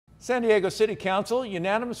San Diego City Council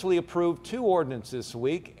unanimously approved two ordinances this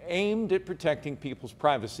week aimed at protecting people's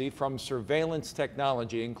privacy from surveillance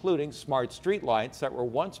technology, including smart streetlights that were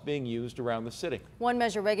once being used around the city. One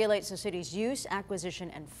measure regulates the city's use,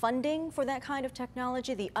 acquisition, and funding for that kind of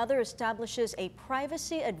technology. The other establishes a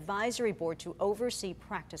privacy advisory board to oversee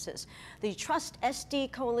practices. The Trust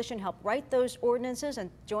SD Coalition helped write those ordinances,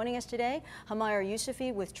 and joining us today, Homayra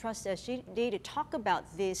Yusufi with Trust SD to talk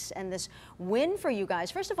about this and this win for you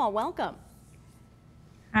guys. First of all, welcome.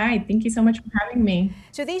 Hi, thank you so much for having me.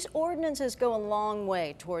 So these ordinances go a long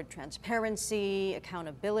way toward transparency,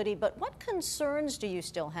 accountability, but what concerns do you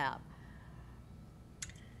still have?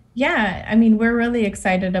 Yeah, I mean, we're really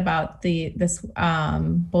excited about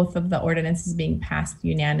both of the ordinances being passed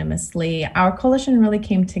unanimously. Our coalition really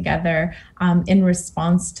came together in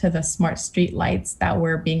response to the smart street lights that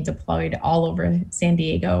were being deployed all over San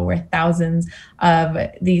Diego, where thousands of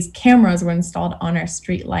these cameras were installed on our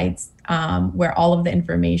street lights, where all of the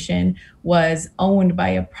information was owned by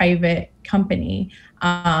a private company,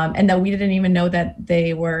 and that we didn't even know that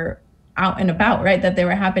they were out and about, right? That they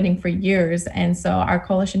were happening for years. And so our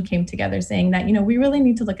coalition came together saying that, we really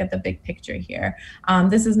need to look at the big picture here.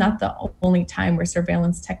 This is not the only time where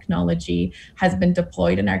surveillance technology has been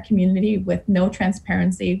deployed in our community with no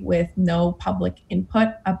transparency, with no public input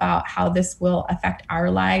about how this will affect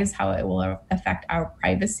our lives, how it will affect our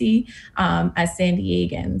privacy as San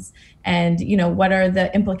Diegans. And, what are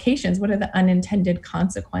the implications? What are the unintended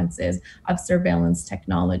consequences of surveillance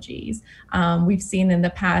technologies? We've seen in the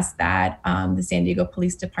past that the San Diego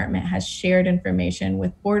Police Department has shared information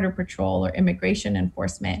with Border Patrol or immigration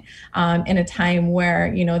enforcement in a time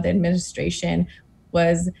where, the administration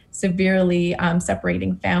was severely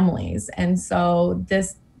separating families. And so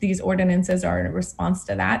these ordinances are in response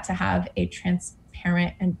to that, to have a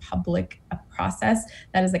transparent and public process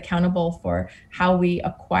that is accountable for how we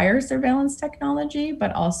acquire surveillance technology,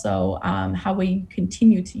 but also how we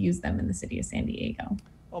continue to use them in the city of San Diego.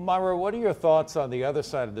 Well, Myra, what are your thoughts on the other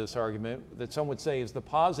side of this argument that some would say is the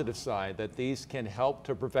positive side, that these can help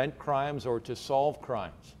to prevent crimes or to solve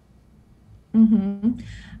crimes?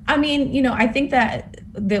 I mean, I think that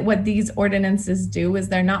what these ordinances do is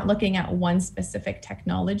they're not looking at one specific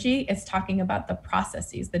technology. It's talking about the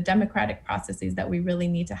processes, the democratic processes that we really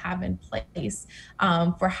need to have in place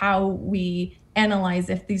for how we analyze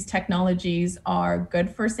if these technologies are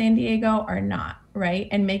good for San Diego or not, right?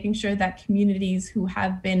 And making sure that communities who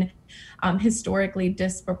have been historically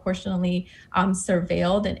disproportionately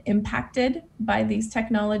surveilled and impacted by these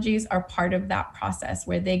technologies are part of that process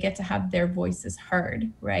where they get to have their voices heard,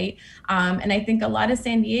 right? And I think a lot of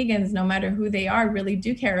San Diegans, no matter who they are, really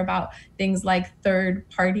do care about things like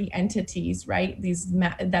third-party entities, right? These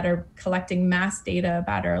that are collecting mass data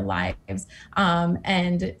about our lives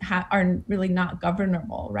and are really not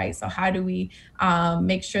governable, right? So how do we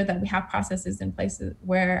make sure that we have processes in places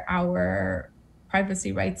where our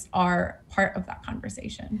privacy rights are part of that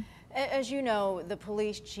conversation? As you know, the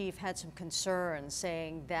police chief had some concerns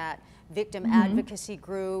saying that victim advocacy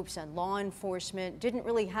groups and law enforcement didn't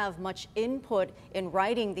really have much input in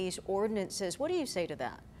writing these ordinances. What do you say to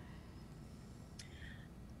that?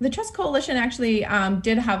 The Trust Coalition actually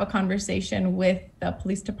did have a conversation with the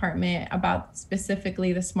police department about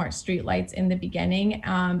specifically the smart street lights in the beginning.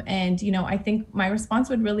 And, I think my response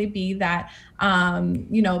would really be that,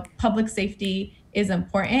 public safety is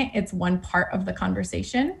important. It's one part of the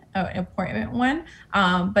conversation, an important one,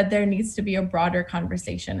 but there needs to be a broader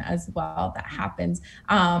conversation as well that happens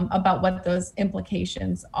about what those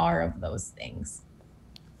implications are of those things.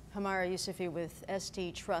 Homayra Yusufi with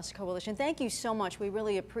SD Trust Coalition. Thank you so much. We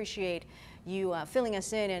really appreciate you filling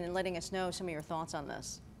us in and letting us know some of your thoughts on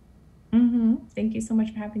this. Thank you so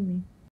much for having me.